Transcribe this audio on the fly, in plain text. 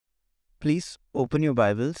Please open your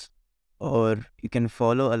Bibles or you can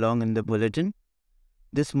follow along in the bulletin.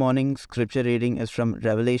 This morning's scripture reading is from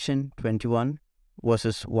Revelation 21,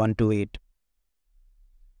 verses 1 to 8.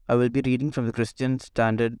 I will be reading from the Christian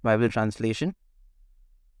Standard Bible Translation.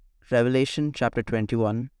 Revelation chapter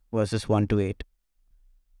 21, verses 1 to 8.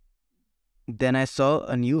 Then I saw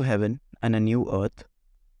a new heaven and a new earth,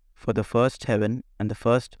 for the first heaven and the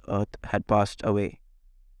first earth had passed away,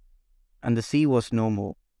 and the sea was no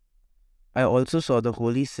more. I also saw the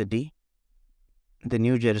holy city, the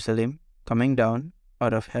new Jerusalem, coming down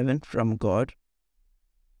out of heaven from God,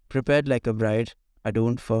 prepared like a bride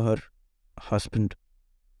adorned for her husband.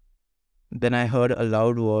 Then I heard a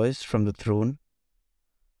loud voice from the throne,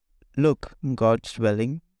 "Look, God's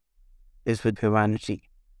dwelling is with humanity,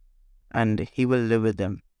 and He will live with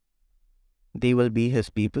them. They will be His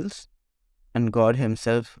peoples, and God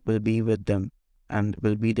Himself will be with them and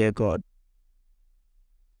will be their God.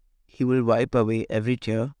 He will wipe away every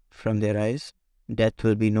tear from their eyes. Death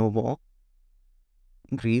will be no more.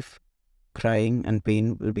 Grief, crying, and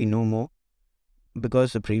pain will be no more,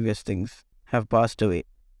 because the previous things have passed away."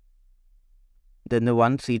 Then the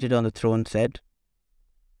one seated on the throne said,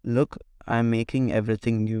 "Look, I am making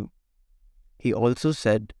everything new." He also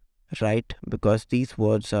said, "Write, because these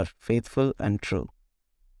words are faithful and true."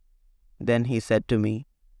 Then he said to me,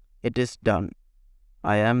 "It is done.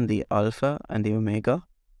 I am the Alpha and the Omega,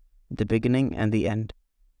 the beginning and the end.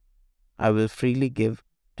 I will freely give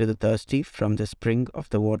to the thirsty from the spring of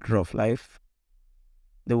the water of life.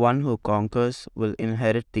 The one who conquers will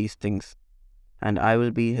inherit these things, and I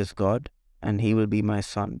will be his God, and he will be my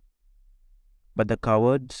son. But the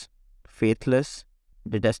cowards, faithless,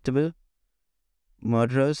 detestable,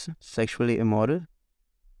 murderers, sexually immoral,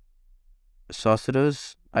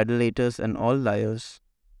 sorcerers, idolaters, and all liars,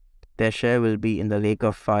 their share will be in the lake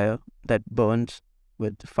of fire that burns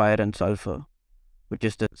with fire and sulfur, which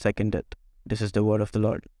is the second death." This is the word of the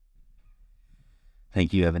Lord.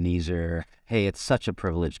 Thank you, Ebenezer. Hey, it's such a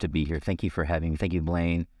privilege to be here. Thank you for having me. Thank you,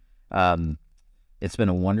 Blaine. It's been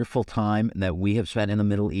a wonderful time that we have spent in the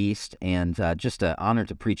Middle East, and just an honor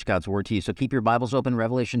to preach God's word to you. So keep your Bibles open,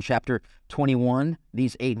 Revelation chapter 21,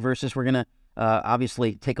 these 8 verses. We're going to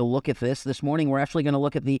obviously take a look at this morning. We're actually going to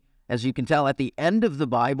look at as you can tell, at the end of the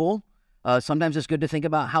Bible. Sometimes it's good to think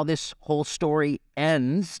about how this whole story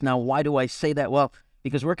ends. Now, why do I say that? Well,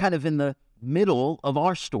 because we're kind of in the middle of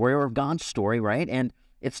our story, or of God's story, right? And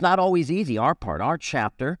it's not always easy. Our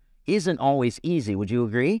chapter isn't always easy. Would you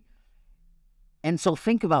agree? And so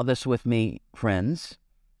think about this with me, friends.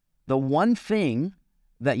 The one thing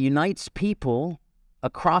that unites people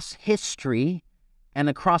across history and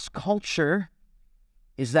across culture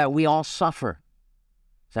is that we all suffer.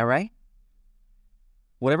 Is that right?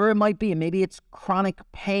 Whatever it might be, maybe it's chronic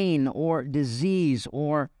pain or disease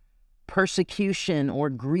or persecution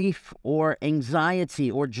or grief or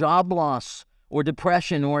anxiety or job loss or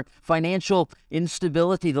depression or financial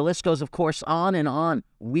instability. The list goes, of course, on and on.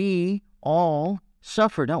 We all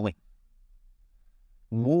suffer, don't we?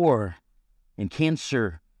 War and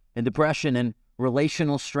cancer and depression and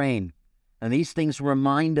relational strain. And these things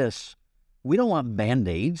remind us we don't want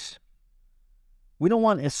Band-Aids. We don't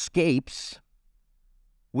want escapes.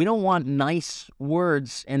 We don't want nice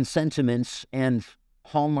words and sentiments and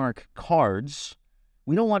Hallmark cards.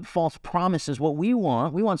 We don't want false promises. What we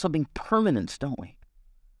want something permanent, don't we?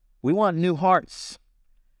 We want new hearts.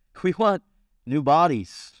 We want new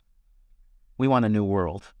bodies. We want a new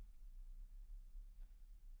world.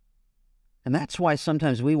 And that's why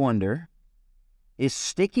sometimes we wonder, is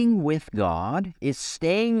sticking with God, is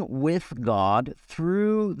staying with God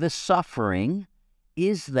through the suffering,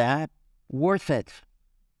 is that worth it?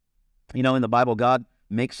 You know, in the Bible, God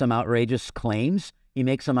makes some outrageous claims. He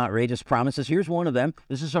makes some outrageous promises. Here's one of them.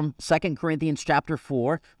 This is from 2 Corinthians chapter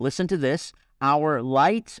 4. Listen to this. Our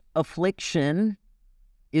light affliction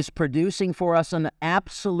is producing for us an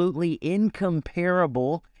absolutely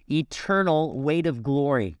incomparable, eternal weight of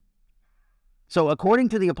glory. So according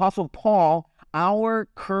to the Apostle Paul, our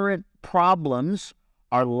current problems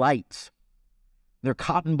are light. They're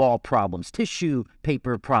cotton ball problems, tissue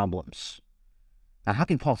paper problems. Now, how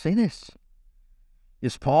can Paul say this?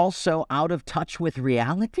 Is Paul so out of touch with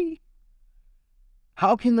reality?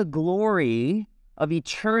 How can the glory of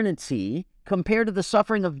eternity compare to the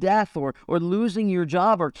suffering of death or losing your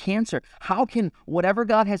job or cancer? How can whatever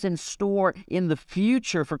God has in store in the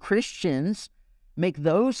future for Christians make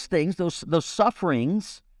those things, those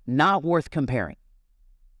sufferings, not worth comparing?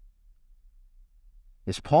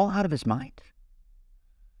 Is Paul out of his mind?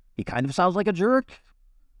 He kind of sounds like a jerk.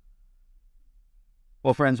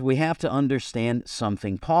 Well, friends, we have to understand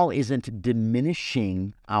something. Paul isn't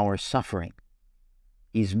diminishing our suffering.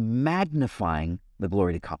 He's magnifying the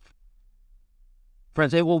glory to come.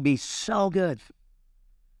 Friends, it will be so good.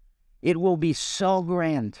 It will be so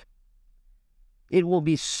grand. It will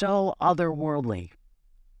be so otherworldly.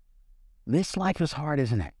 This life is hard,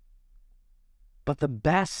 isn't it? But the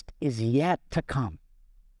best is yet to come.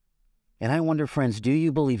 And I wonder, friends, do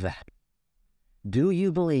you believe that? Do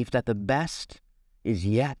you believe that the best is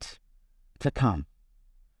yet to come?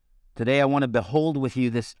 Today I want to behold with you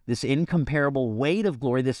this incomparable weight of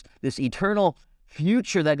glory, this eternal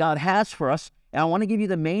future that God has for us. And I want to give you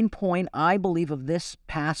the main point, I believe, of this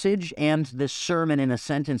passage and this sermon in a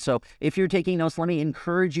sentence. So if you're taking notes, let me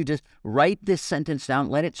encourage you to write this sentence down.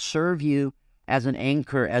 Let it serve you as an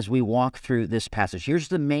anchor as we walk through this passage. Here's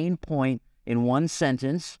the main point in one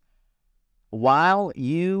sentence. While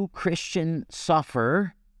you, Christian,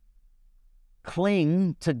 suffer,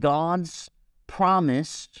 cling to God's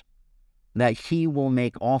promise that He will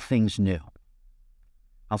make all things new.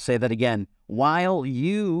 I'll say that again. While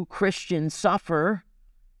you, Christian, suffer,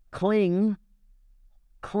 cling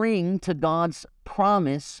to God's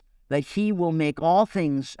promise that He will make all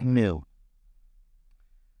things new.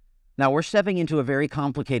 Now, we're stepping into a very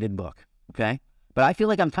complicated book, okay? But I feel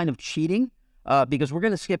like I'm kind of cheating because we're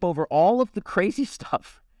going to skip over all of the crazy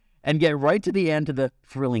stuff and get right to the end to the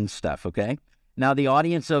thrilling stuff, okay? Now, the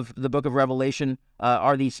audience of the book of Revelation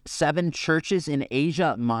are these 7 churches in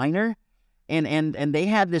Asia Minor, and they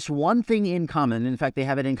had this one thing in common. In fact, they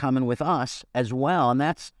have it in common with us as well, and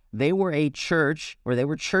that's they were a church, or they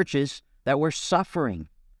were churches that were suffering.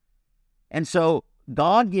 And so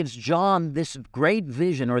God gives John this great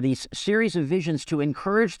vision, or these series of visions, to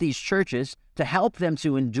encourage these churches, to help them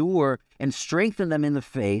to endure and strengthen them in the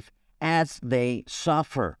faith as they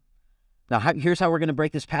suffer. Now, here's how we're going to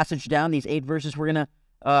break this passage down. These 8 verses, we're going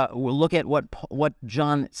to we'll look at what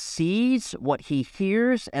John sees, what he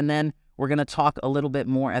hears, and then we're going to talk a little bit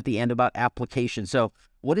more at the end about application. So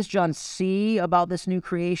what does John see about this new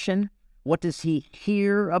creation? What does he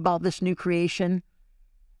hear about this new creation?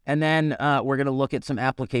 And then we're going to look at some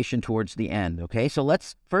application towards the end, okay? So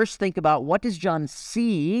let's first think about, what does John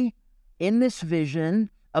see in this vision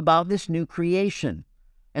about this new creation?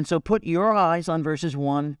 And so put your eyes on verses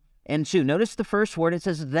 1 and 2. Notice the first word, it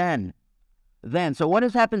says then. Then. So what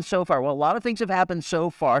has happened so far? Well, a lot of things have happened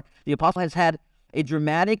so far. The apostle has had a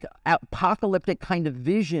dramatic, apocalyptic kind of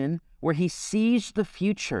vision where he sees the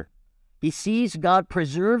future. He sees God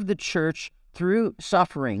preserve the church through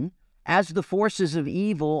suffering as the forces of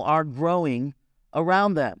evil are growing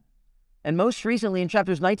around them. And most recently in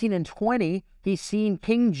chapters 19 and 20, he's seen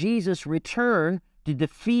King Jesus return to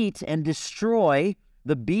defeat and destroy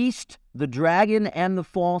the beast, the dragon, and the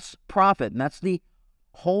false prophet. And that's the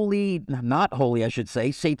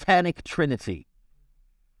satanic trinity.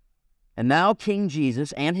 And now King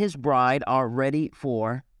Jesus and his bride are ready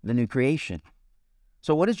for the new creation.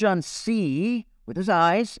 So what does John see with his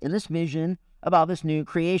eyes in this vision about this new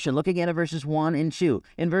creation? Look again at verses 1 and 2.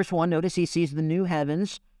 In verse 1, notice he sees the new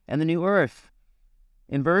heavens and the new earth.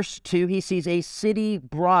 In verse 2, he sees a city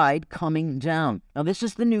bride coming down. Now this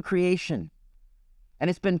is the new creation. And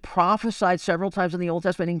it's been prophesied several times in the Old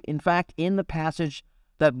Testament. In fact, in the passage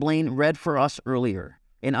that Blaine read for us earlier,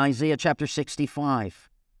 in Isaiah chapter 65.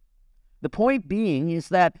 The point being is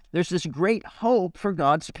that there's this great hope for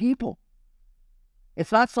God's people.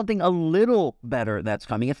 It's not something a little better that's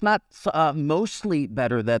coming. It's not mostly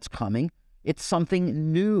better that's coming. It's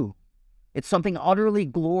something new. It's something utterly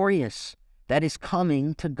glorious that is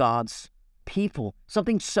coming to God's people.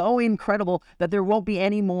 Something so incredible that there won't be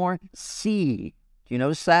any more sea. Do you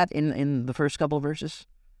notice that in the first couple of verses?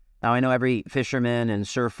 Now, I know every fisherman and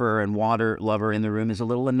surfer and water lover in the room is a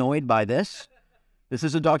little annoyed by this. This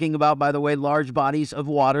isn't talking about, by the way, large bodies of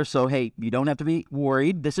water, so hey, you don't have to be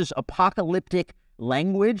worried. This is apocalyptic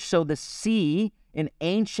language. So the sea in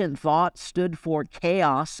ancient thought stood for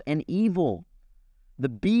chaos and evil. The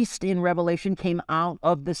beast in Revelation came out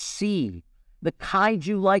of the sea. The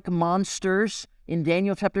kaiju-like monsters in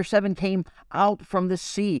Daniel chapter 7 came out from the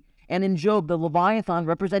sea. And in Job, the Leviathan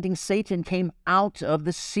representing Satan came out of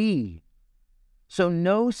the sea. So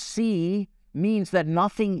no sea means that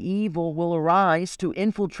nothing evil will arise to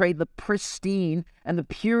infiltrate the pristine and the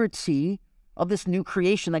purity of this new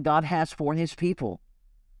creation that God has for his people.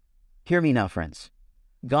 Hear me now, friends.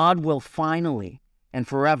 God will finally and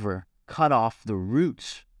forever cut off the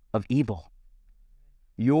roots of evil.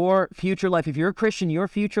 Your future life, if you're a Christian, your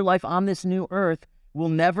future life on this new earth will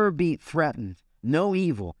never be threatened. No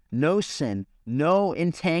evil, no sin, no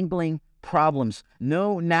entangling problems,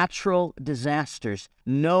 no natural disasters,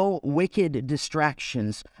 no wicked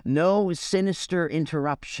distractions, no sinister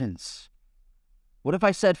interruptions. What if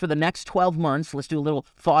I said for the next 12 months, let's do a little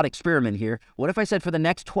thought experiment here. What if I said for the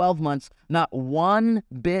next 12 months, not one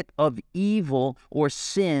bit of evil or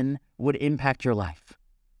sin would impact your life?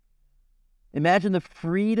 Imagine the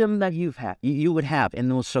freedom that you would have in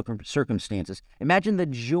those circumstances. Imagine the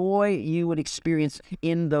joy you would experience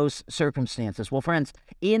in those circumstances. Well, friends,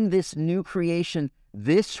 in this new creation,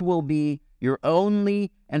 this will be your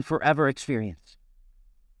only and forever experience.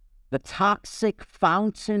 The toxic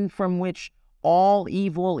fountain from which all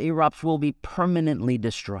evil erupts will be permanently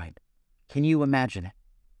destroyed. Can you imagine it?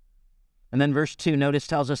 And then verse 2, notice,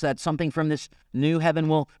 tells us that something from this new heaven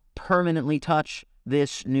will permanently touch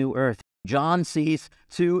this new earth. John sees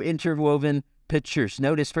two interwoven pictures.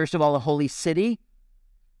 Notice, first of all, a holy city,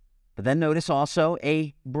 but then notice also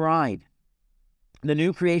a bride. The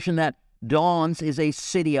new creation that dawns is a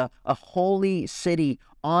city, a holy city,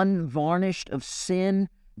 unvarnished of sin,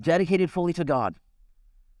 dedicated fully to God.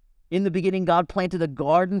 In the beginning, God planted a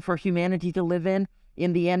garden for humanity to live in.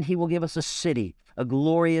 In the end, he will give us a city, a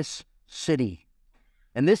glorious city.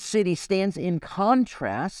 And this city stands in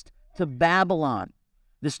contrast to Babylon,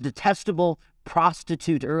 this detestable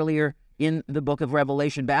prostitute earlier in the book of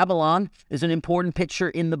Revelation. Babylon is an important picture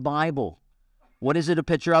in the Bible. What is it a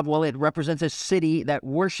picture of? Well, it represents a city that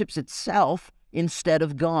worships itself instead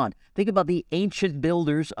of God. Think about the ancient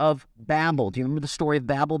builders of Babel. Do you remember the story of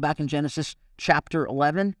Babel back in Genesis chapter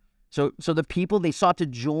 11? So the people, they sought to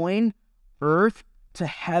join earth to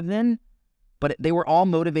heaven, but they were all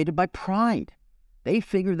motivated by pride. They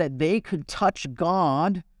figured that they could touch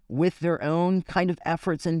God with their own kind of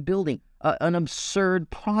efforts in building an absurd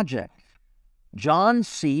project. John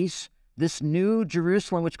sees this new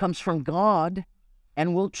Jerusalem, which comes from God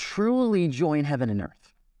and will truly join heaven and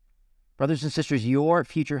earth. Brothers and sisters, your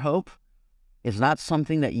future hope is not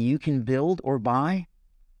something that you can build or buy.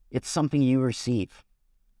 It's something you receive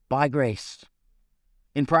by grace.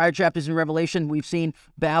 In prior chapters in Revelation, we've seen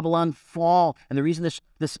Babylon fall. And the reason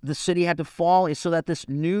this city had to fall is so that this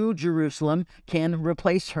new Jerusalem can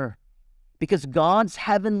replace her. Because God's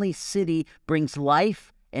heavenly city brings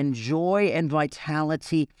life and joy and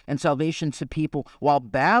vitality and salvation to people, while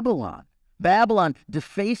Babylon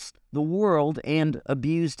defaced the world and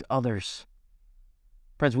abused others.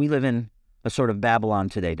 Friends, we live in a sort of Babylon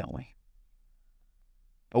today, don't we?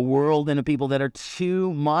 A world and a people that are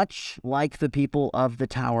too much like the people of the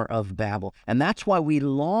Tower of Babel. And that's why we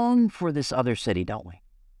long for this other city, don't we?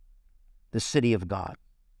 The city of God.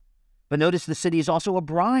 But notice the city is also a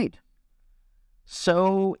bride.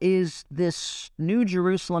 So is this new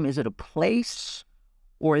Jerusalem, is it a place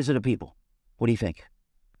or is it a people? What do you think?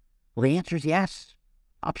 Well, the answer is yes.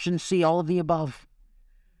 Option C, all of the above.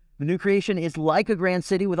 The new creation is like a grand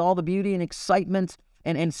city with all the beauty and excitement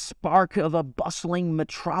and spark of a bustling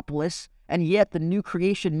metropolis, and yet the new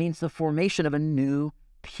creation means the formation of a new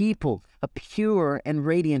people, a pure and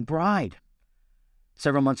radiant bride.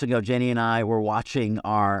 Several months ago, Jenny and I were watching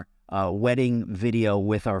our wedding video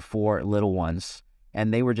with our 4 little ones,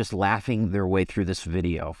 and they were just laughing their way through this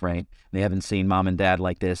video, right? They haven't seen mom and dad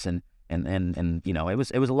like this, and you know, it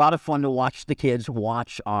was a lot of fun to watch the kids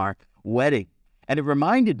watch our wedding. And it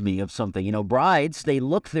reminded me of something. You know, brides, they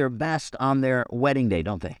look their best on their wedding day,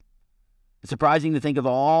 don't they? It's surprising to think of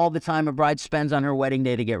all the time a bride spends on her wedding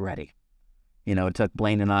day to get ready. You know, it took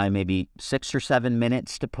Blaine and I maybe 6 or 7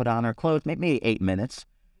 minutes to put on our clothes, maybe 8 minutes.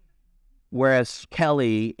 Whereas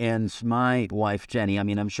Kelly and my wife, Jenny, I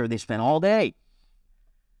mean, I'm sure they spent all day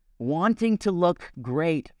wanting to look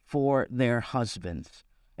great for their husbands.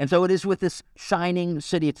 And so it is with this shining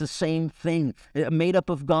city. It's the same thing, made up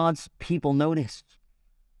of God's people. Notice.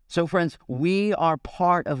 So, friends, we are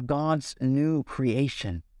part of God's new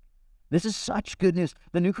creation. This is such good news.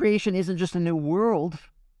 The new creation isn't just a new world.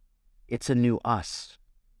 It's a new us.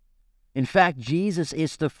 In fact, Jesus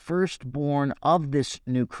is the firstborn of this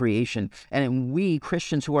new creation. And we,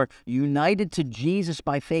 Christians who are united to Jesus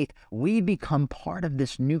by faith, we become part of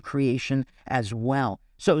this new creation as well.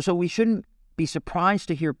 So we shouldn't be surprised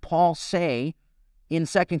to hear Paul say in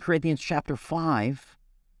 2 Corinthians chapter 5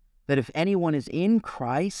 that if anyone is in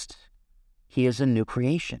Christ, he is a new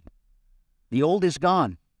creation. The old is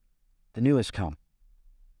gone, the new has come.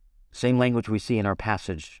 Same language we see in our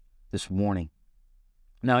passage this morning.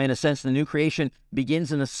 Now, in a sense, the new creation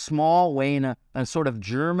begins in a small way, in a sort of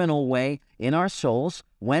germinal way in our souls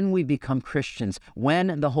when we become Christians,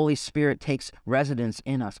 when the Holy Spirit takes residence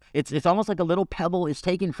in us. It's almost like a little pebble is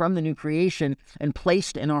taken from the new creation and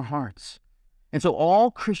placed in our hearts. And so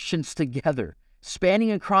all Christians together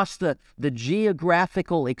spanning across the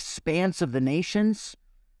geographical expanse of the nations,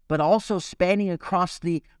 but also spanning across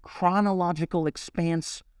the chronological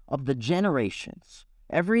expanse of the generations.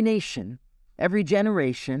 Every nation, every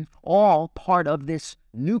generation, all part of this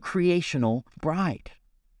new creational bride.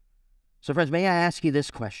 So friends, may I ask you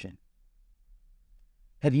this question?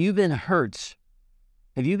 Have you been hurt?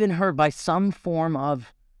 Have you been hurt by some form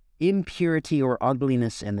of impurity or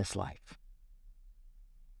ugliness in this life?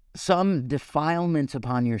 Some defilement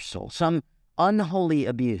upon your soul, some unholy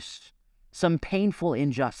abuse, some painful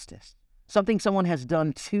injustice, something someone has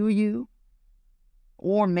done to you,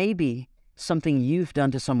 or maybe something you've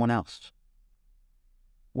done to someone else.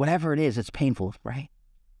 Whatever it is, it's painful, right?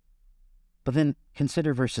 But then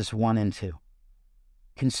consider verses 1 and 2.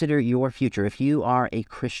 Consider your future. If you are a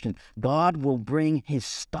Christian, God will bring his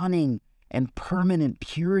stunning and permanent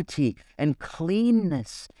purity and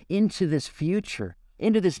cleanness into this future,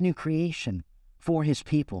 into this new creation for his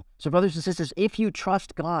people. So brothers and sisters, if you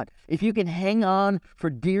trust God, if you can hang on for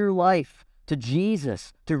dear life to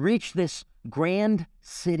Jesus, to reach this grand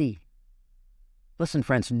city, listen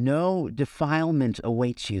friends, no defilement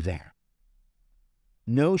awaits you there.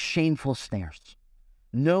 No shameful snares,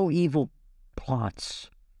 no evil plots,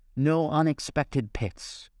 no unexpected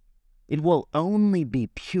pits. It will only be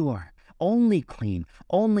pure, only clean,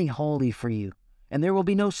 only holy for you. And there will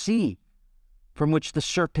be no sea from which the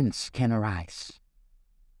serpents can arise.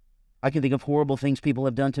 I can think of horrible things people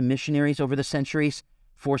have done to missionaries over the centuries,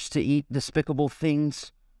 forced to eat despicable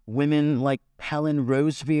things, women like Helen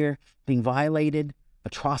Roseveare being violated,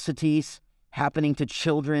 atrocities happening to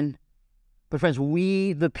children. But friends,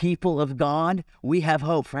 we, the people of God, we have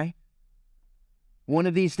hope, right? One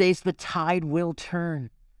of these days, the tide will turn.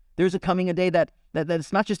 There's coming a day that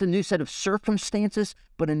it's not just a new set of circumstances,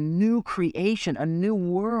 but a new creation, a new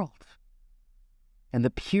world. And the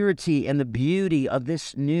purity and the beauty of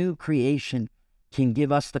this new creation can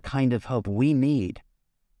give us the kind of hope we need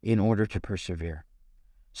in order to persevere.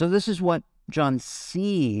 So this is what John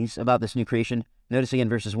sees about this new creation. Notice again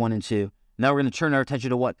verses 1 and 2. Now we're going to turn our attention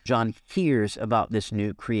to what John hears about this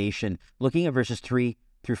new creation, looking at verses 3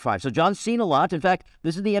 through 5. So John's seen a lot. In fact,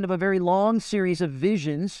 this is the end of a very long series of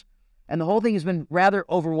visions, and the whole thing has been rather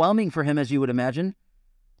overwhelming for him, as you would imagine.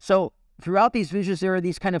 So throughout these visions, there are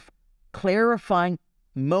these kind of clarifying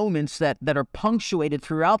moments that are punctuated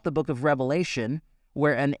throughout the book of Revelation,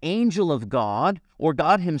 where an angel of God, or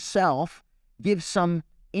God himself, gives some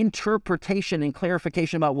interpretation and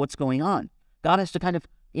clarification about what's going on. God has to kind of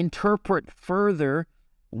interpret further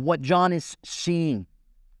what John is seeing.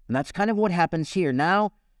 And that's kind of what happens here.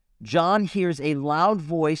 Now, John hears a loud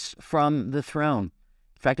voice from the throne.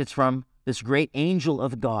 In fact, it's from this great angel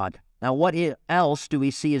of God. Now, what else do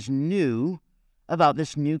we see as new about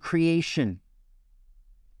this new creation?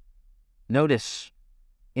 Notice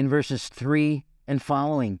in verses 3 and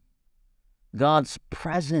following, God's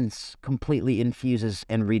presence completely infuses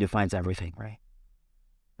and redefines everything, right?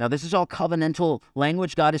 Now, this is all covenantal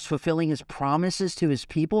language. God is fulfilling his promises to his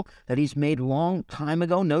people that he's made long time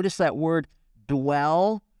ago. Notice that word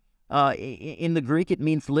dwell. In the Greek, it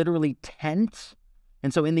means literally tent.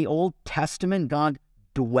 And so in the Old Testament, God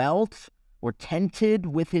dwelt or tented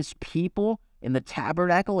with his people in the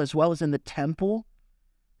tabernacle as well as in the temple.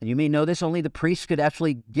 And you may know this, only the priests could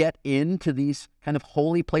actually get into these kind of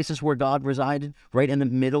holy places where God resided, right in the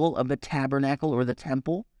middle of the tabernacle or the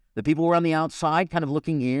temple. The people were on the outside, kind of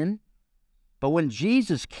looking in. But when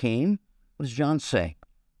Jesus came, what does John say?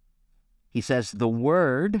 He says, the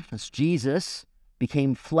Word, that's Jesus,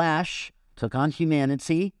 became flesh, took on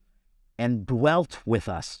humanity, and dwelt with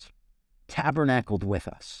us, tabernacled with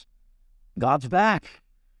us. God's back.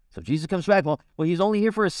 So Jesus comes back. Well, he's only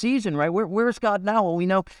here for a season, right? Where's God now? Well, we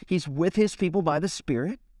know he's with his people by the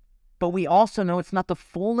Spirit, but we also know it's not the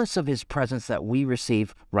fullness of his presence that we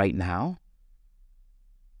receive right now.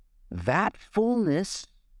 That fullness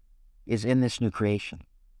is in this new creation.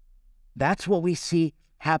 That's what we see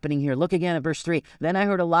happening here. Look again at verse 3. Then I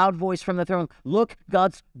heard a loud voice from the throne. Look,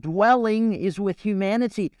 God's dwelling is with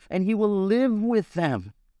humanity, and he will live with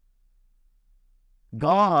them.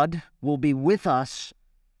 God will be with us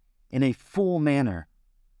in a full manner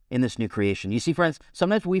in this new creation. You see, friends,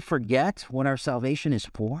 sometimes we forget what our salvation is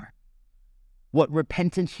for, what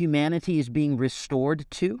repentant humanity is being restored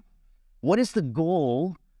to. What is the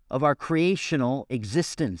goal of our creational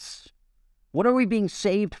existence? What are we being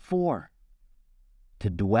saved for? To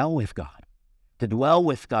dwell with God. To dwell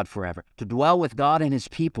with God forever. To dwell with God and his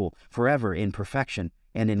people forever in perfection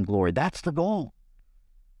and in glory. That's the goal.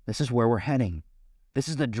 This is where we're heading. This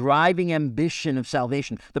is the driving ambition of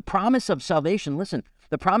salvation. The promise of salvation, listen,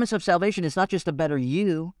 the promise of salvation is not just a better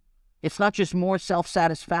you. It's not just more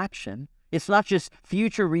self-satisfaction. It's not just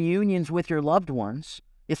future reunions with your loved ones.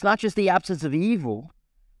 It's not just the absence of evil.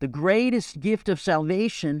 The greatest gift of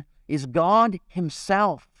salvation is God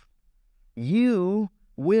himself. You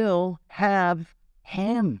will have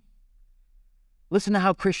him. Listen to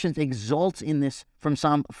how Christians exult in this from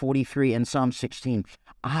Psalm 43 and Psalm 16.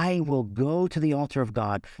 I will go to the altar of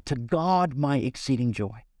God, to God my exceeding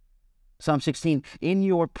joy. Psalm 16, in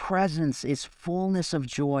your presence is fullness of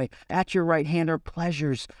joy. At your right hand are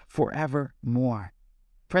pleasures forevermore.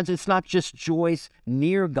 Friends, it's not just joys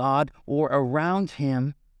near God or around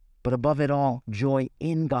him, but above it all, joy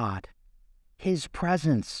in God. His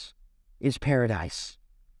presence is paradise.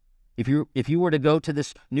 If you were to go to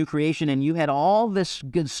this new creation and you had all this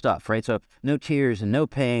good stuff, right? So no tears and no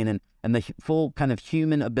pain and the full kind of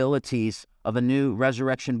human abilities of a new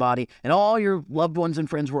resurrection body, and all your loved ones and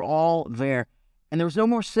friends were all there, and there was no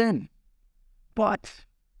more sin. But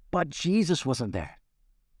Jesus wasn't there.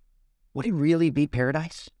 Would it really be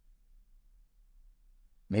paradise?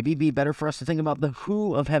 Maybe it'd be better for us to think about the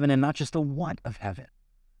who of heaven and not just the what of heaven.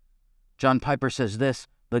 John Piper says this,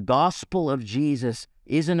 the gospel of Jesus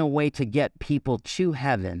isn't a way to get people to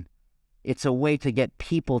heaven. It's a way to get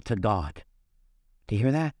people to God. Do you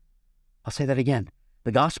hear that? I'll say that again.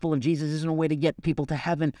 The gospel of Jesus isn't a way to get people to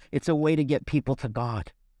heaven. It's a way to get people to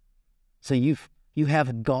God. So you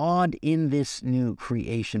have God in this new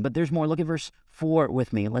creation. But there's more. Look at verse 4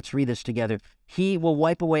 with me. Let's read this together. He will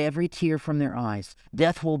wipe away every tear from their eyes.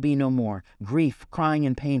 Death will be no more. Grief, crying,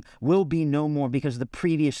 and pain will be no more because the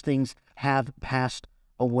previous things have passed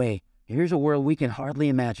away. Here's a world we can hardly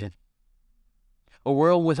imagine. A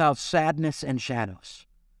world without sadness and shadows.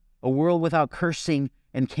 A world without cursing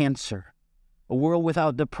and cancer. A world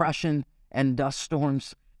without depression and dust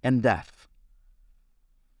storms and death.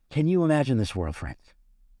 Can you imagine this world, friends?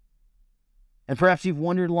 And perhaps you've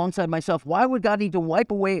wondered alongside myself, why would God need to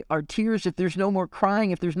wipe away our tears if there's no more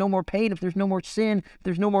crying, if there's no more pain, if there's no more sin, if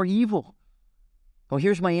there's no more evil? Well,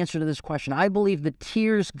 here's my answer to this question. I believe the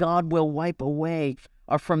tears God will wipe away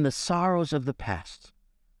are from the sorrows of the past.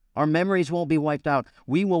 Our memories won't be wiped out.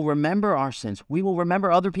 We will remember our sins. We will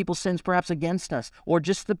remember other people's sins perhaps against us, or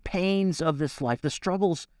just the pains of this life, the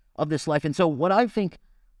struggles of this life. And so what I think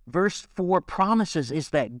verse 4 promises is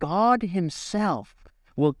that God himself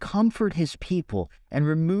will comfort his people and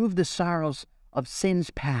remove the sorrows of sins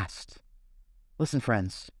past. Listen,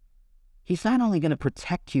 friends, he's not only going to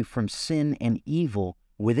protect you from sin and evil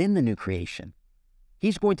within the new creation,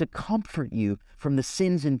 he's going to comfort you from the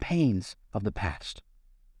sins and pains of the past.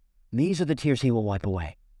 These are the tears he will wipe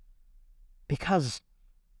away. Because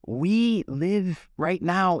we live right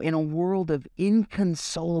now in a world of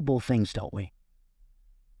inconsolable things, don't we?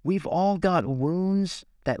 We've all got wounds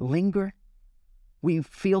that linger. We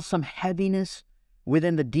feel some heaviness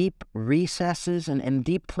within the deep recesses and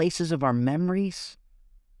deep places of our memories.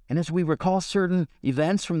 And as we recall certain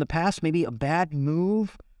events from the past, maybe a bad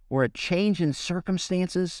move or a change in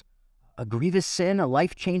circumstances, a grievous sin, a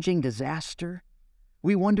life-changing disaster,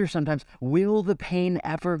 we wonder sometimes, will the pain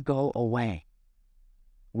ever go away?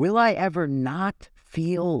 Will I ever not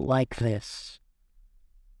feel like this?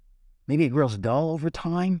 Maybe it grows dull over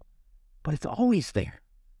time, but it's always there.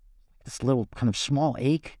 This little kind of small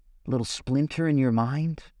ache, little splinter in your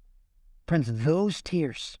mind. Friends, those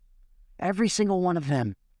tears, every single one of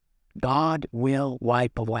them, God will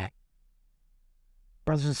wipe away.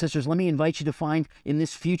 Brothers and sisters, let me invite you to find in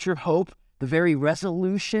this future hope the very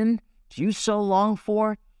resolution you so long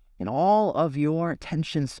for in all of your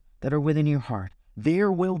tensions that are within your heart.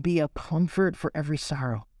 There will be a comfort for every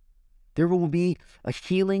sorrow. There will be a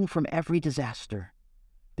healing from every disaster.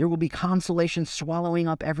 There will be consolation swallowing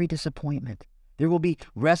up every disappointment. There will be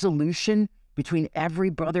resolution between every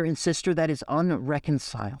brother and sister that is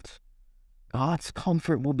unreconciled. God's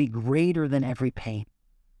comfort will be greater than every pain.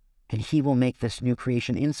 And he will make this new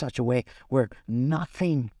creation in such a way where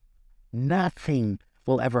nothing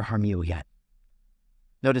will ever harm you again.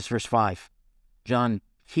 Notice verse 5. John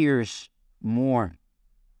hears more.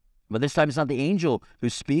 But this time it's not the angel who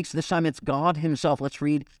speaks. This time it's God himself. Let's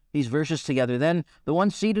read these verses together. Then the one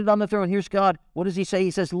seated on the throne, here's God. What does he say?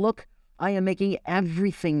 He says, look, I am making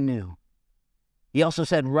everything new. He also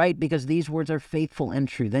said, write, because these words are faithful and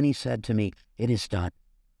true. Then he said to me, it is done.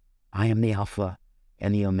 I am the Alpha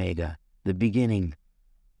and the Omega, the beginning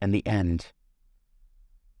and the end.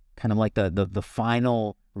 Kind of like the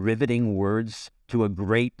final riveting words to a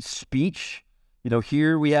great speech.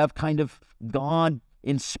 Here we have kind of God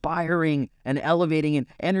inspiring and elevating and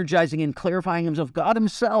energizing and clarifying himself.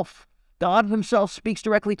 God himself speaks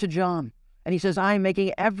directly to John. And he says, I am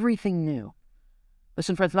making everything new.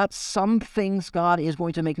 Listen, friends, not some things God is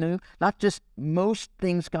going to make new, not just most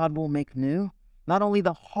things God will make new, not only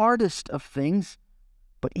the hardest of things,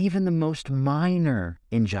 but even the most minor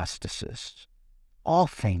injustices. All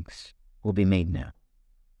things will be made new.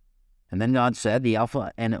 And then God said, the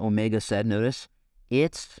Alpha and Omega said, notice,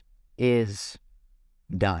 it is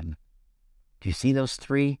done. Do you see those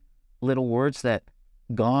three little words that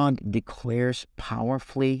God declares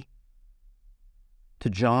powerfully to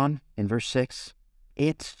John in verse 6?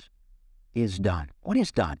 It is done. What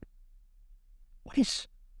is done? What is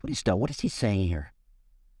done? What is he saying here?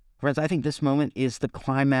 Friends, I think this moment is the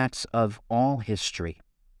climax of all history.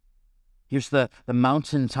 Here's the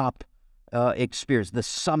mountaintop experience, the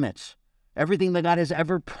summit, everything that God has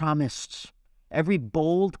ever promised, every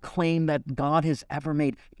bold claim that God has ever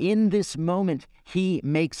made. In this moment, he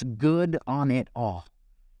makes good on it all.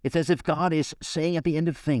 It's as if God is saying at the end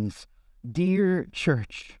of things, dear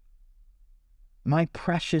church, my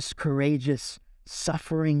precious, courageous,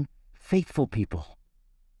 suffering, faithful people,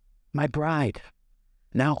 my bride,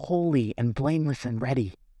 now holy and blameless and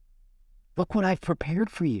ready. Look what I've prepared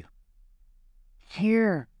for you.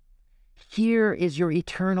 Here is your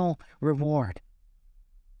eternal reward.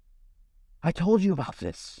 I told you about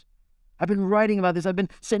this. I've been writing about this. I've been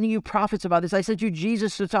sending you prophets about this. I sent you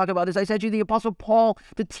Jesus to talk about this. I sent you the Apostle Paul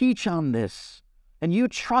to teach on this. And you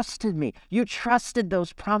trusted me. You trusted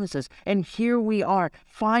those promises. And here we are,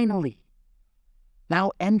 finally.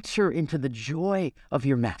 Now enter into the joy of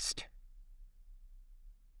your master.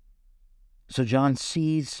 So John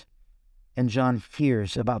sees and John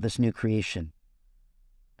hears about this new creation.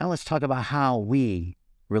 Now let's talk about how we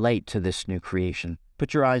relate to this new creation.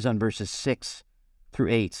 Put your eyes on verses 6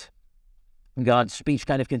 through 8. God's speech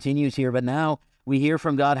kind of continues here, but now we hear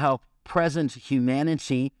from God how present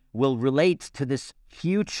humanity will relate to this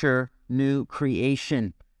future new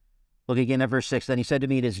creation. Look again at verse 6. Then he said to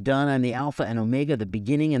me, it is done. I'm the Alpha and Omega, the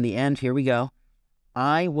beginning and the end. Here we go.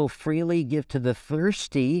 I will freely give to the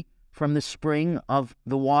thirsty from the spring of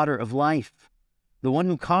the water of life. The one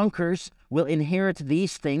who conquers will inherit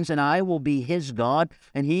these things, and I will be his God,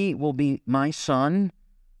 and he will be my son.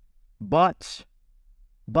 But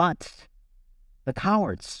the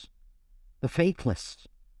cowards, the faithless,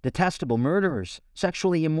 detestable, murderers,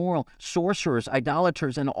 sexually immoral, sorcerers,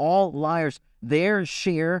 idolaters, and all liars, their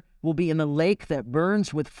share will be in the lake that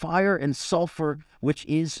burns with fire and sulfur, which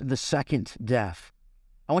is the second death.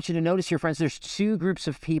 I want you to notice here, friends, there's two groups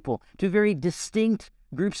of people, two very distinct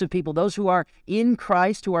groups of people, those who are in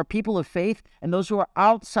Christ, who are people of faith, and those who are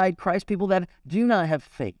outside Christ, people that do not have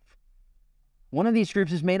faith. One of these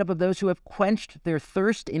groups is made up of those who have quenched their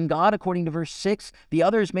thirst in God, according to verse 6. The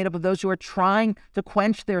other is made up of those who are trying to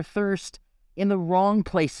quench their thirst in the wrong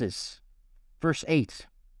places. Verse 8.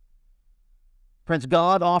 Friends,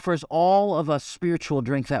 God offers all of us spiritual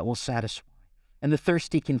drink that will satisfy, and the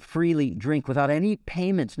thirsty can freely drink without any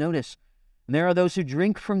payment. Notice, there are those who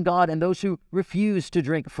drink from God and those who refuse to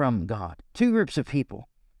drink from God. Two groups of people.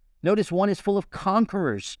 Notice one is full of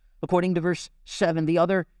conquerors, according to verse 7. The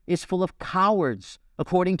other is full of cowards,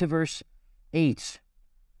 according to verse 8.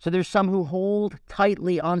 So there's some who hold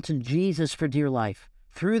tightly onto Jesus for dear life,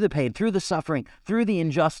 through the pain, through the suffering, through the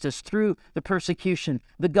injustice, through the persecution,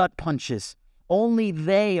 the gut punches. Only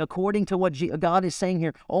they, according to what God is saying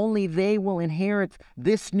here, only they will inherit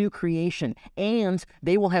this new creation, and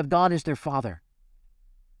they will have God as their Father.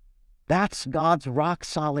 That's God's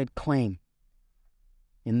rock-solid claim.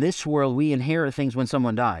 In this world, we inherit things when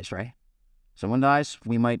someone dies, right? Someone dies,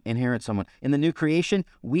 we might inherit someone. In the new creation,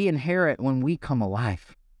 we inherit when we come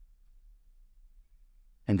alive.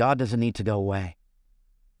 And God doesn't need to go away.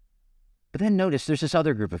 But then notice there's this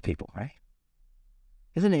other group of people, right?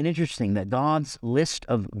 Isn't it interesting that God's list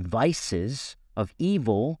of vices, of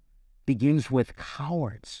evil, begins with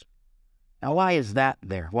cowards? Now, why is that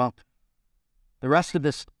there? Well, the rest of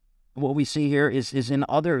this, what we see here is in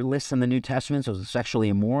other lists in the New Testament, so the sexually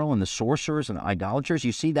immoral and the sorcerers and the idolaters.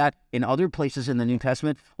 You see that in other places in the New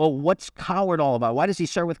Testament. Well, what's coward all about? Why does he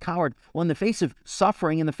start with coward? Well, in the face of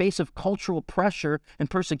suffering, in the face of cultural pressure and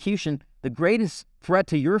persecution, the greatest threat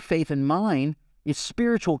to your faith and mine is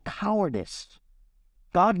spiritual cowardice.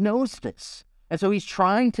 God knows this. And so he's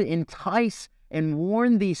trying to entice and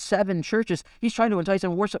warn these 7 churches. He's trying to entice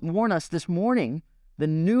and warn us this morning. The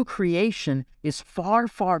new creation is far,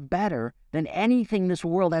 far better than anything this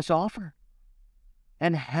world has to offer.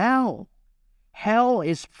 And hell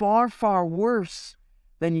is far, far worse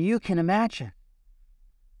than you can imagine.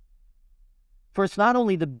 For it's not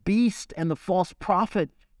only the beast and the false prophet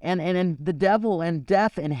and the devil and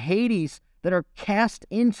death and Hades that are cast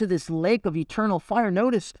into this lake of eternal fire.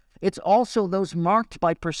 Notice, it's also those marked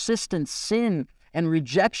by persistent sin and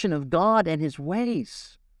rejection of God and his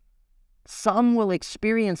ways. Some will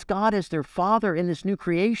experience God as their Father in this new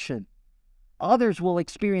creation. Others will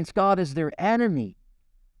experience God as their enemy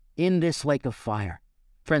in this lake of fire.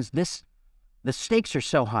 Friends, the stakes are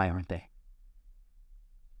so high, aren't they?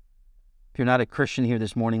 If you're not a Christian here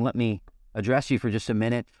this morning, let me address you for just a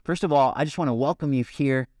minute. First of all, I just want to welcome you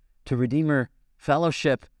here to Redeemer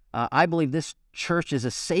Fellowship. I believe this church is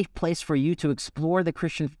a safe place for you to explore the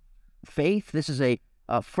Christian faith. This is a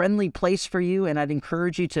friendly place for you, and I'd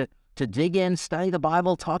encourage you to dig in, study the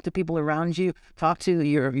Bible, talk to people around you, talk to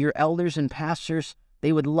your elders and pastors.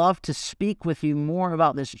 They would love to speak with you more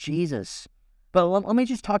about this Jesus. But let me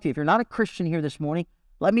just talk to you. If you're not a Christian here this morning,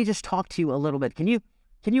 let me just talk to you a little bit. Can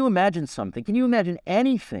you imagine something? Can you imagine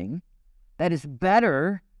anything that is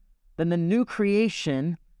better than the new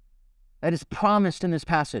creation that is promised in this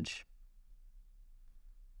passage?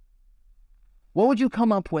 What would you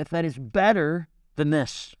come up with that is better than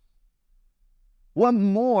this? What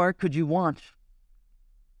more could you want?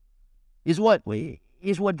 Is what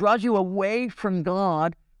draws you away from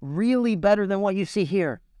God really better than what you see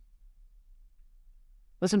here?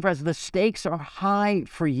 Listen, friends, the stakes are high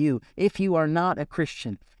for you if you are not a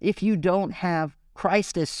Christian. If you don't have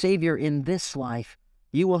Christ as Savior in this life,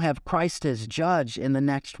 you will have Christ as Judge in the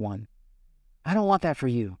next one. I don't want that for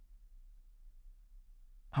you.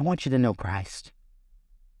 I want you to know Christ.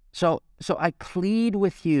 So I plead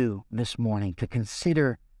with you this morning to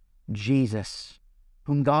consider Jesus,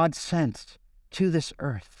 whom God sent to this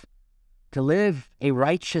earth to live a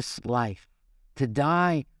righteous life, to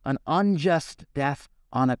die an unjust death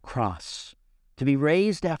on a cross, to be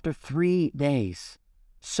raised after 3 days,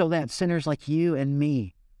 so that sinners like you and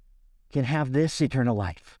me can have this eternal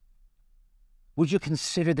life. Would you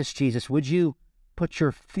consider this Jesus? Would you put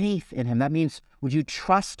your faith in him? That means, would you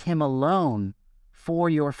trust him alone for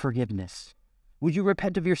your forgiveness? Would you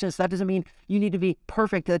repent of your sins? That doesn't mean you need to be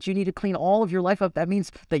perfect, that you need to clean all of your life up. That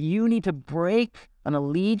means that you need to break an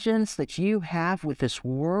allegiance that you have with this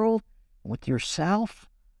world, with yourself.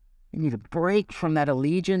 You need to break from that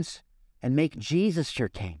allegiance and make Jesus your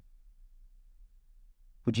king.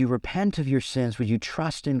 Would you repent of your sins? Would you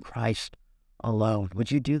trust in Christ alone?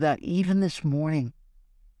 Would you do that even this morning?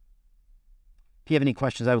 If you have any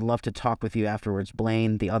questions, I would love to talk with you afterwards.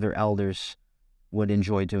 Blaine, the other elders, would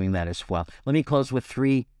enjoy doing that as well. Let me close with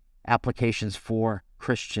 3 applications for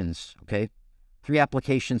Christians, okay? 3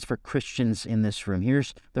 applications for Christians in this room.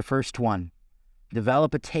 Here's the first one.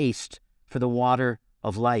 Develop a taste for the water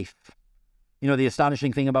of life. You know, the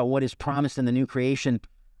astonishing thing about what is promised in the new creation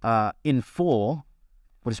in full,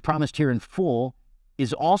 what is promised here in full,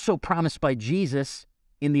 is also promised by Jesus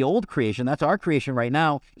in the old creation. That's our creation right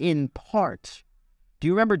now, in part. Do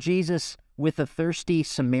you remember Jesus with the thirsty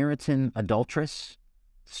Samaritan adulteress?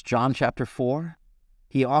 It's John chapter 4.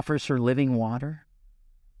 He offers her living water,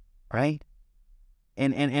 right?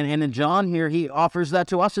 And in John here, he offers that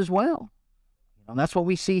to us as well. And that's what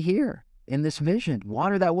we see here in this vision.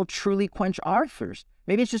 Water that will truly quench our thirst.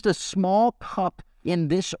 Maybe it's just a small cup in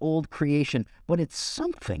this old creation, but it's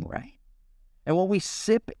something, right? And when we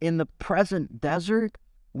sip in the present desert,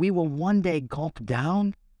 we will one day gulp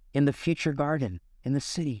down in the future garden, in the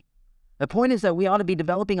city. The point is that we ought to be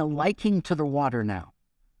developing a liking to the water now.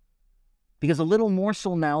 Because a little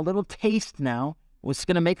morsel now, a little taste now, was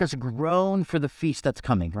going to make us groan for the feast that's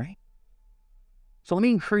coming, right? So let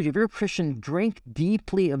me encourage you, if you're a Christian, drink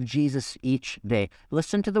deeply of Jesus each day.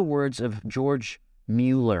 Listen to the words of George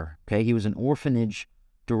Mueller, okay? He was an orphanage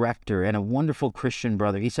director and a wonderful Christian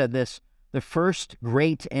brother. He said this: "The first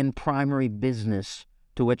great and primary business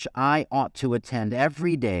to which I ought to attend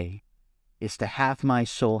every day is to have my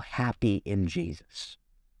soul happy in Jesus."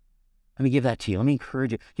 Let me give that to you. Let me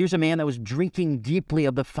encourage you. Here's a man that was drinking deeply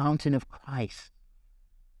of the fountain of Christ.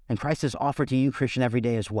 And Christ is offered to you, Christian, every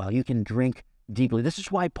day as well. You can drink deeply. This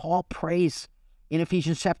is why Paul prays in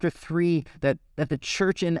Ephesians chapter 3 that the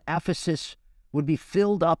church in Ephesus would be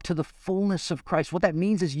filled up to the fullness of Christ. What that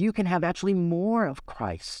means is you can have actually more of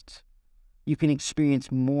Christ. You can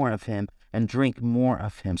experience more of him and drink more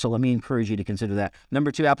of him. So let me encourage you to consider that.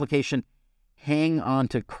 Number 2 application, hang on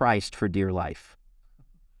to Christ for dear life.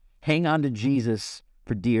 Hang on to Jesus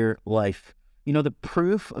for dear life. You know, the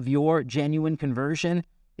proof of your genuine conversion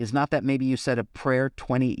is not that maybe you said a prayer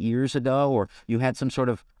 20 years ago, or you had some sort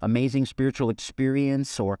of amazing spiritual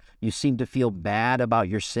experience, or you seemed to feel bad about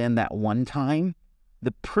your sin that one time.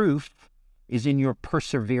 The proof is in your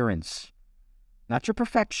perseverance. Not your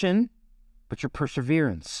perfection, but your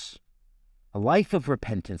perseverance. A life of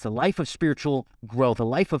repentance, a life of spiritual growth, a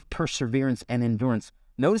life of perseverance and endurance.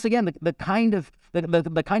 Notice again, the kind of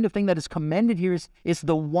thing that is commended here is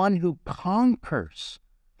the one who conquers.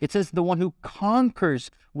 It says the one who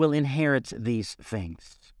conquers will inherit these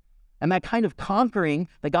things. And that kind of conquering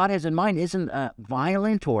that God has in mind isn't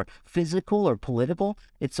violent or physical or political.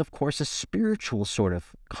 It's, of course, a spiritual sort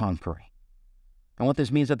of conquering. And what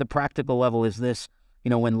this means at the practical level is this: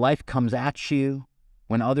 when life comes at you,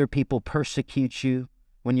 when other people persecute you,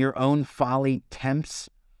 when your own folly tempts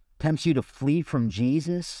you to flee from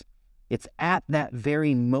Jesus, it's at that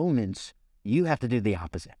very moment you have to do the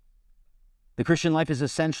opposite. The Christian life is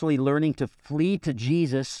essentially learning to flee to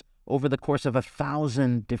Jesus over the course of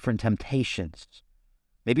 1,000 different temptations.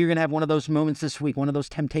 Maybe you're going to have one of those moments this week. One of those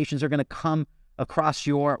temptations are going to come across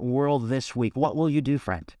your world this week. What will you do,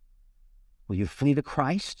 friend? Will you flee to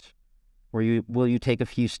Christ, or will you take a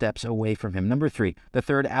few steps away from him? Number 3, the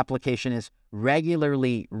third application is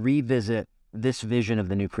regularly revisit this vision of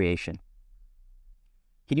the new creation.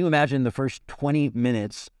 Can you imagine the first 20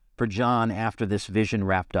 minutes for John after this vision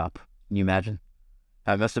wrapped up? Can you imagine?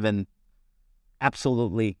 It must have been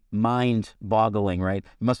absolutely mind-boggling, right?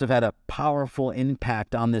 It must have had a powerful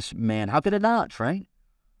impact on this man. How could it not, right?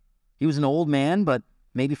 He was an old man, but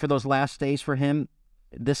maybe for those last days for him,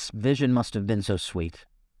 this vision must have been so sweet.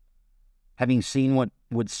 Having seen what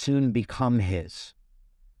would soon become his.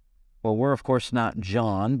 Well, we're of course not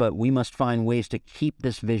John, but we must find ways to keep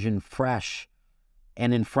this vision fresh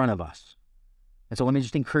and in front of us. And so let me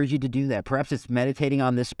just encourage you to do that. Perhaps it's meditating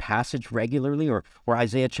on this passage regularly, or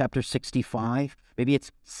Isaiah chapter 65. Maybe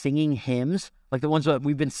it's singing hymns like the ones that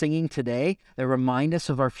we've been singing today that remind us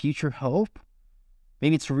of our future hope.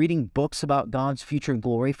 Maybe it's reading books about God's future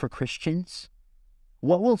glory for Christians.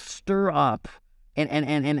 What will stir up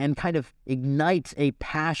and kind of ignite a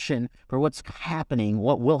passion for what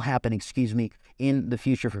will happen, in the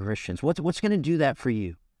future for Christians? What's going to do that for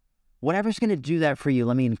you? Whatever's going to do that for you,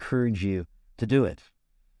 let me encourage you to do it.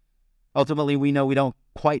 Ultimately, we know we don't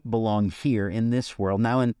quite belong here in this world.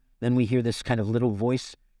 Now and then we hear this kind of little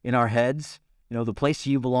voice in our heads. The place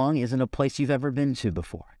you belong isn't a place you've ever been to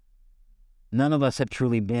before. None of us have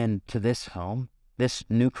truly been to this home, this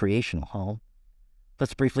new creational home.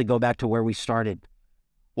 Let's briefly go back to where we started.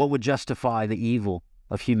 What would justify the evil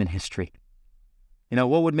of human history?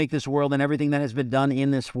 What would make this world and everything that has been done in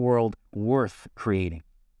this world worth creating?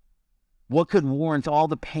 What could warrant all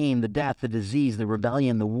the pain, the death, the disease, the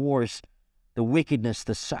rebellion, the wars, the wickedness,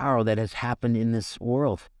 the sorrow that has happened in this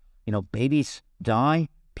world? Babies die,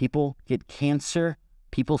 people get cancer,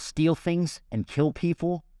 people steal things and kill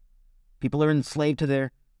people. People are enslaved to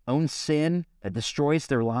their own sin that destroys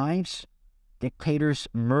their lives. Dictators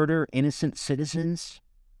murder innocent citizens.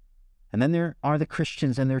 And then there are the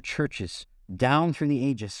Christians and their churches down through the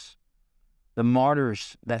ages. The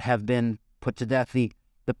martyrs that have been put to death, the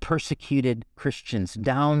persecuted Christians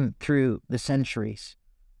down through the centuries.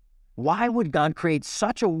 Why would God create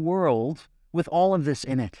such a world with all of this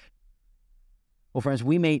in it? Well, friends,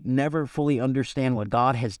 we may never fully understand what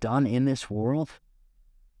God has done in this world,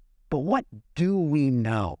 but what do we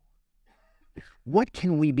know? What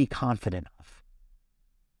can we be confident of?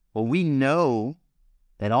 Well, we know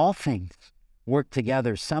that all things work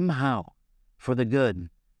together somehow for the good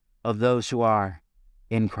of those who are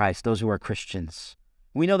in Christ, those who are Christians.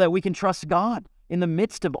 We know that we can trust God in the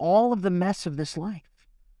midst of all of the mess of this life.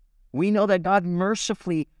 We know that God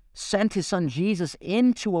mercifully sent his son Jesus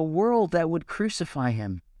into a world that would crucify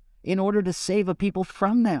him in order to save a people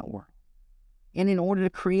from that world and in order to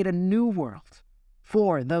create a new world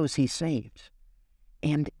for those he saved.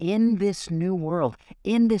 And in this new world,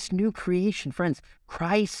 in this new creation, friends,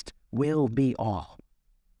 Christ will be all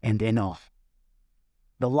and in all.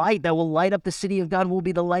 The light that will light up the city of God will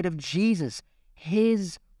be the light of Jesus,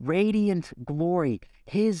 his radiant glory,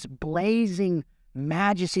 his blazing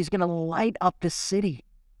majesty is going to light up the city.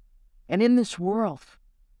 And in this world,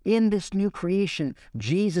 in this new creation,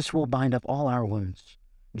 Jesus will bind up all our wounds.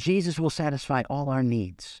 Jesus will satisfy all our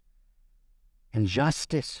needs. And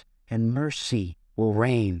justice and mercy will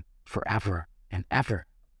reign forever and ever.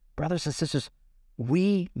 Brothers and sisters,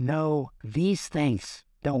 we know these things,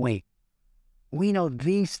 don't we? We know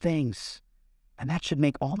these things, and that should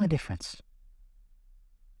make all the difference.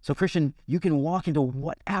 So, Christian, you can walk into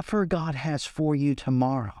whatever God has for you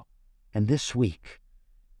tomorrow and this week,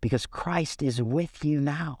 because Christ is with you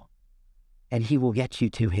now, and he will get you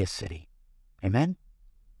to his city. Amen?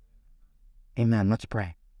 Amen. Let's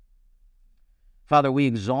pray. Father, we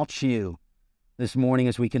exalt you this morning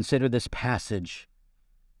as we consider this passage,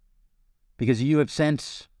 because you have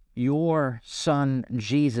sent your Son,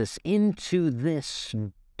 Jesus, into this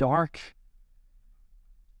dark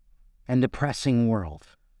and depressing world.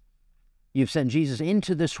 You've sent Jesus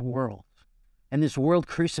into this world, and this world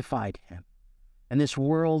crucified him, and this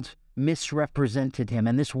world misrepresented him,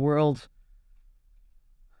 and this world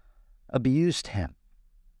abused him.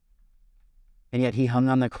 And yet he hung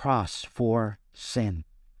on the cross for sin,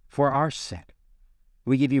 for our sin.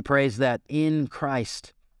 We give you praise that in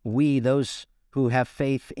Christ, we, those who have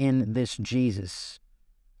faith in this Jesus,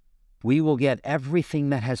 we will get everything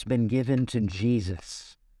that has been given to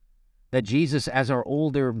Jesus. That Jesus, as our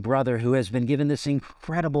older brother who has been given this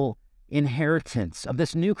incredible inheritance of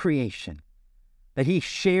this new creation, that he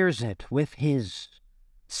shares it with his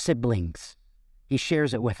siblings. He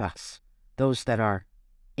shares it with us, those that are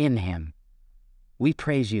in him. We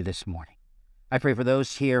praise you this morning. I pray for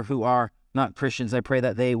those here who are not Christians. I pray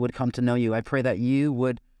that they would come to know you. I pray that you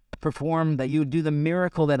would perform, that you would do the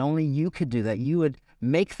miracle that only you could do, that you would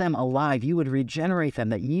make them alive, you would regenerate them,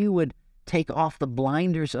 that you would take off the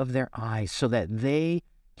blinders of their eyes so that they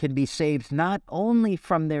can be saved not only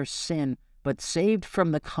from their sin, but saved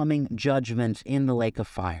from the coming judgment in the lake of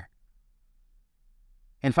fire.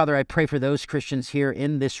 And Father, I pray for those Christians here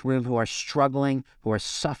in this room who are struggling, who are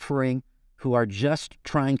suffering, who are just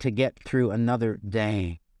trying to get through another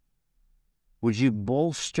day. Would you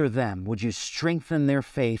bolster them? Would you strengthen their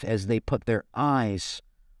faith as they put their eyes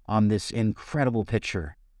on this incredible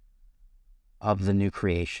picture of the new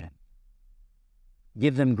creation?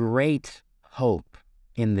 Give them great hope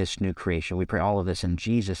in this new creation. We pray all of this in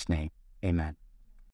Jesus' name. Amen.